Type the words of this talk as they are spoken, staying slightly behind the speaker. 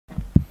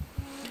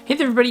Hey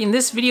there everybody, in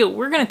this video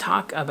we're going to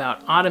talk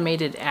about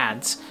automated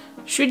ads.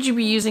 Should you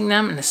be using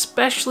them, and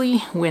especially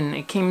when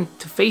it came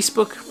to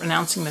Facebook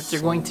announcing that they're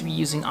going to be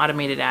using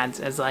automated ads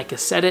as like a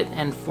set it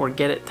and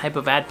forget it type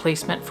of ad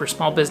placement for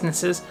small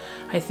businesses.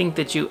 I think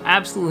that you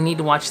absolutely need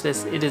to watch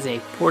this. It is a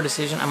poor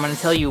decision. I'm going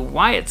to tell you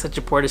why it's such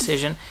a poor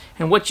decision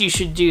and what you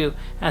should do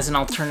as an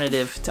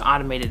alternative to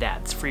automated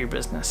ads for your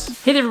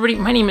business. Hey there everybody,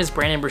 my name is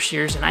Brandon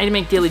Brashears and I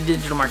make daily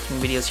digital marketing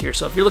videos here.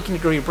 So if you're looking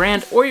to grow your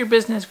brand or your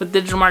business with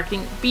digital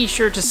marketing, be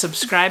sure to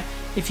subscribe.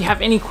 If you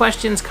have any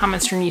questions,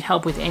 comments, or need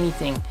help with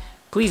anything,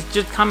 please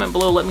just comment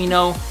below, let me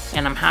know,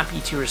 and I'm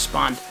happy to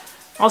respond.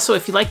 Also,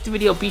 if you liked the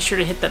video, be sure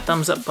to hit that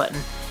thumbs up button.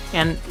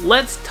 And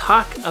let's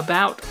talk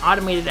about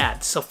automated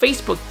ads. So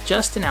Facebook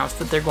just announced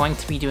that they're going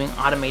to be doing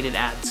automated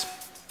ads.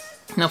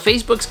 Now,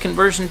 Facebook's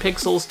conversion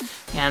pixels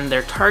and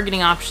their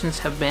targeting options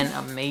have been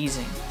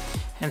amazing.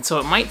 And so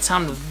it might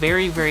sound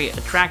very, very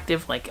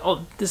attractive, like,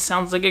 oh, this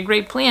sounds like a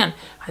great plan.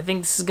 I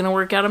think this is gonna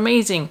work out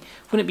amazing.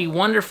 Wouldn't it be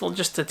wonderful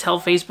just to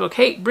tell Facebook,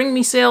 hey, bring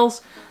me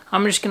sales.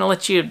 I'm just gonna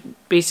let you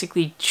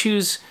basically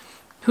choose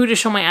who to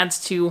show my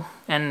ads to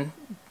and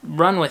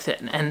run with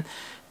it. And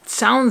it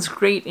sounds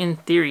great in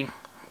theory,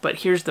 but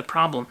here's the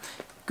problem.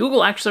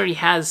 Google actually already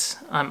has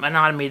an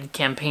automated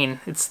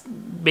campaign. It's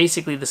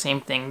basically the same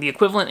thing. The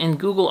equivalent in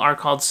Google are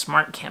called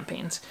smart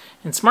campaigns.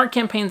 And smart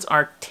campaigns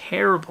are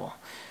terrible.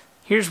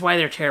 Here's why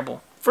they're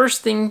terrible.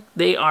 First thing,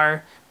 they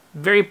are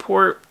very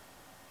poor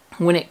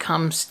when it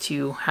comes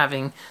to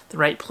having the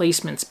right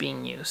placements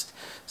being used.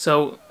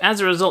 So as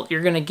a result,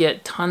 you're going to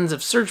get tons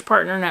of search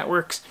partner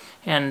networks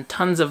and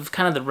tons of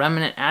kind of the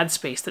remnant ad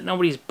space that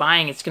nobody's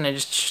buying. It's going to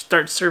just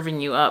start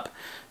serving you up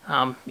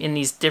in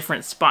these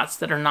different spots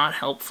that are not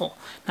helpful.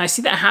 Now I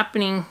see that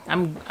happening.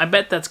 I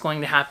bet that's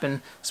going to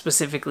happen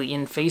specifically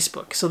in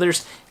Facebook. So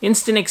there's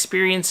instant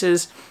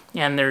experiences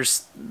and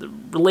there's the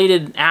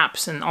related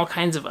apps and all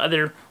kinds of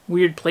other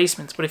weird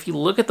placements. But if you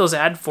look at those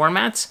ad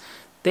formats,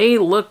 they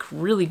look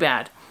really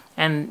bad.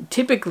 And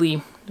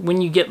typically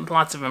when you get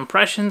lots of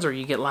impressions or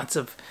you get lots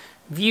of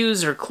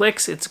views or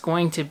clicks, it's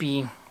going to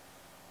be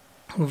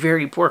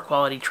very poor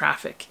quality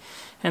traffic.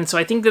 And so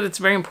I think that it's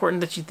very important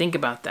that you think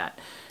about that.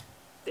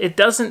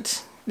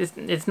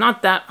 It's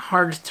not that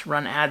hard to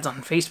run ads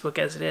on Facebook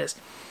as it is.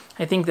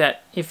 I think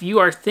that if you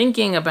are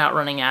thinking about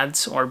running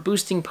ads or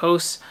boosting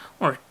posts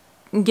or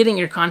getting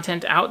your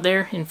content out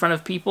there in front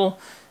of people,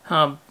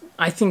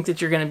 I think that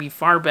you're going to be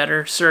far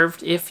better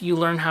served if you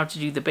learn how to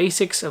do the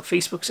basics of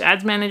Facebook's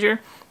Ads Manager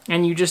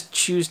and you just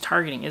choose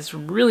targeting. It's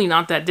really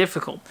not that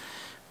difficult.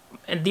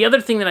 And the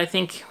other thing that I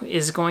think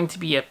is going to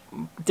be a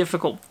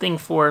difficult thing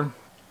for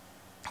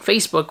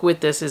Facebook with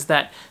this is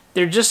that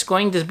they're just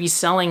going to be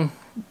selling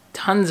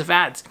tons of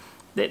ads.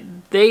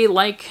 They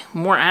like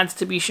more ads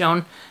to be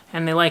shown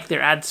and they like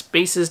their ad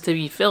spaces to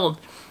be filled.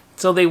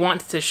 So they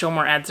want to show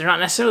more ads. They're not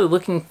necessarily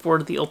looking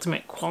for the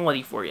ultimate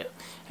quality for you.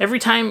 Every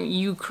time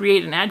you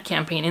create an ad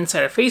campaign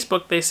inside of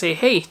Facebook, they say,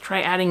 hey,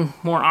 try adding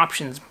more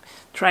options.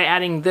 Try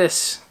adding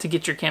this to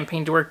get your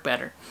campaign to work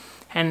better.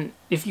 And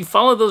if you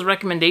follow those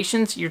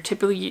recommendations, you're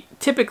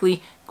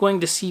typically going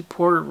to see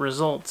poor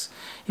results.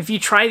 If you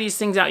try these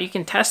things out, you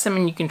can test them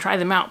and you can try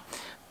them out.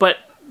 But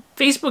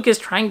Facebook is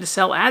trying to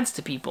sell ads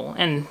to people,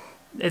 and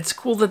it's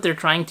cool that they're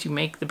trying to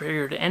make the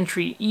barrier to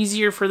entry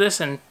easier for this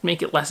and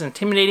make it less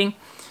intimidating.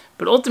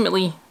 But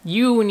ultimately,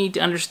 you need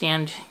to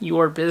understand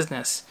your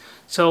business.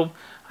 So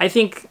I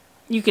think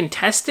you can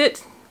test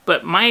it,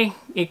 but my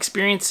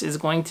experience is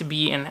going to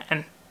be,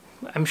 and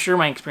I'm sure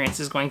my experience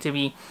is going to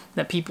be,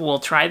 that people will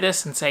try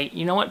this and say,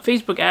 you know what,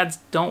 Facebook ads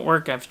don't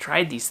work. I've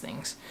tried these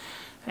things.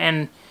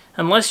 And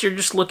unless you're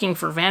just looking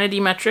for vanity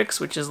metrics,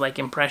 which is like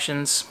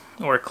impressions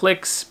or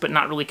clicks, but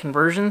not really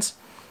conversions,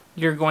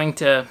 you're going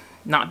to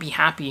not be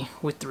happy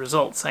with the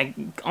results. I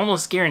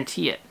almost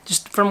guarantee it.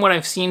 Just from what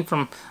I've seen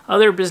from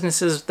other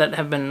businesses that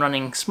have been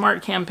running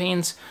smart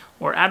campaigns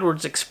or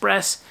AdWords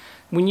Express,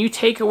 when you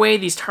take away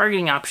these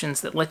targeting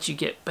options that let you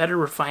get better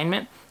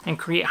refinement and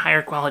create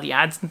higher quality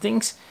ads and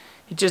things,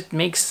 it just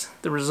makes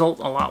the result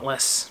a lot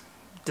less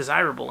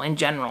desirable in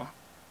general.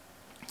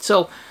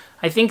 So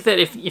I think that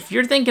if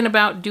you're thinking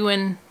about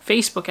doing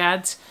Facebook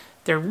ads,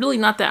 they're really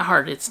not that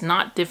hard. It's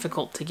not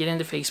difficult to get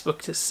into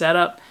Facebook, to set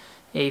up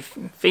a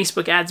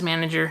Facebook Ads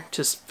Manager,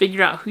 to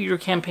figure out who your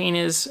campaign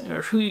is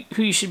or who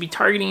you should be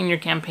targeting in your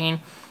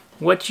campaign,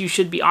 what you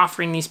should be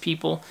offering these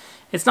people.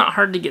 It's not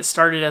hard to get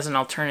started as an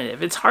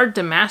alternative. It's hard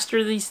to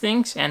master these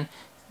things, and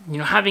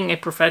having a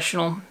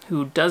professional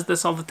who does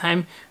this all the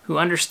time, who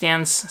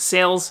understands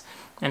sales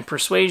and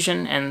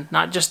persuasion and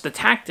not just the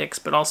tactics,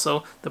 but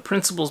also the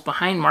principles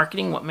behind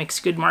marketing, what makes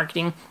good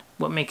marketing,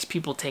 what makes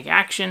people take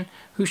action,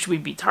 who should we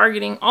be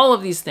targeting, all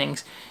of these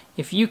things.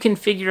 If you can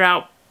figure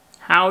out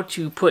how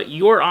to put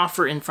your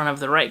offer in front of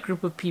the right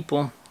group of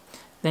people,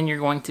 then you're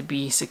going to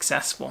be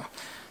successful.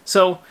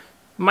 So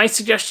my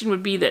suggestion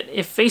would be that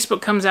if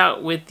Facebook comes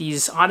out with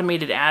these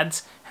automated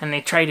ads and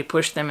they try to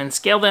push them and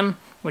scale them,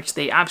 which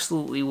they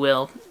absolutely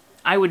will,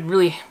 I would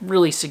really,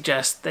 really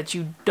suggest that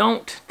you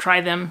don't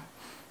try them,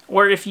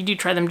 or if you do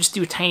try them, just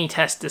do a tiny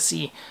test to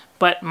see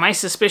But my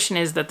suspicion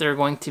is that they're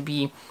going to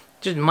be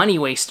just money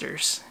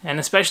wasters, and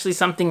especially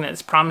something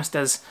that's promised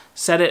as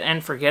set it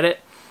and forget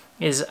it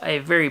is a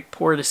very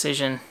poor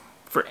decision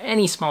for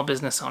any small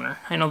business owner.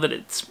 I know that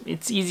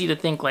it's easy to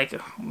think like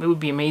it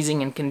would be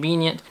amazing and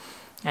convenient,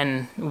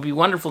 and it would be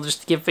wonderful just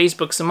to give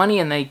Facebook some money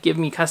and they give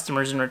me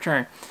customers in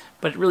return,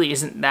 but it really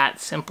isn't that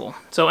simple.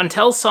 So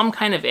until some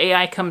kind of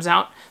AI comes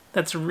out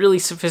that's really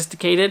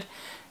sophisticated,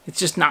 it's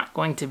just not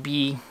going to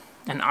be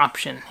an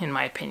option, in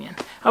my opinion.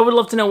 I would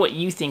love to know what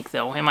you think,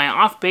 though. Am I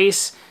off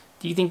base?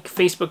 Do you think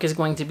Facebook is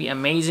going to be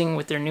amazing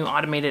with their new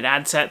automated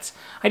ad sets?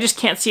 I just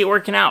can't see it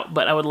working out,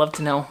 but I would love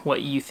to know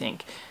what you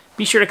think.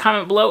 Be sure to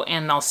comment below,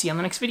 and I'll see you on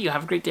the next video.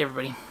 Have a great day,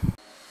 everybody.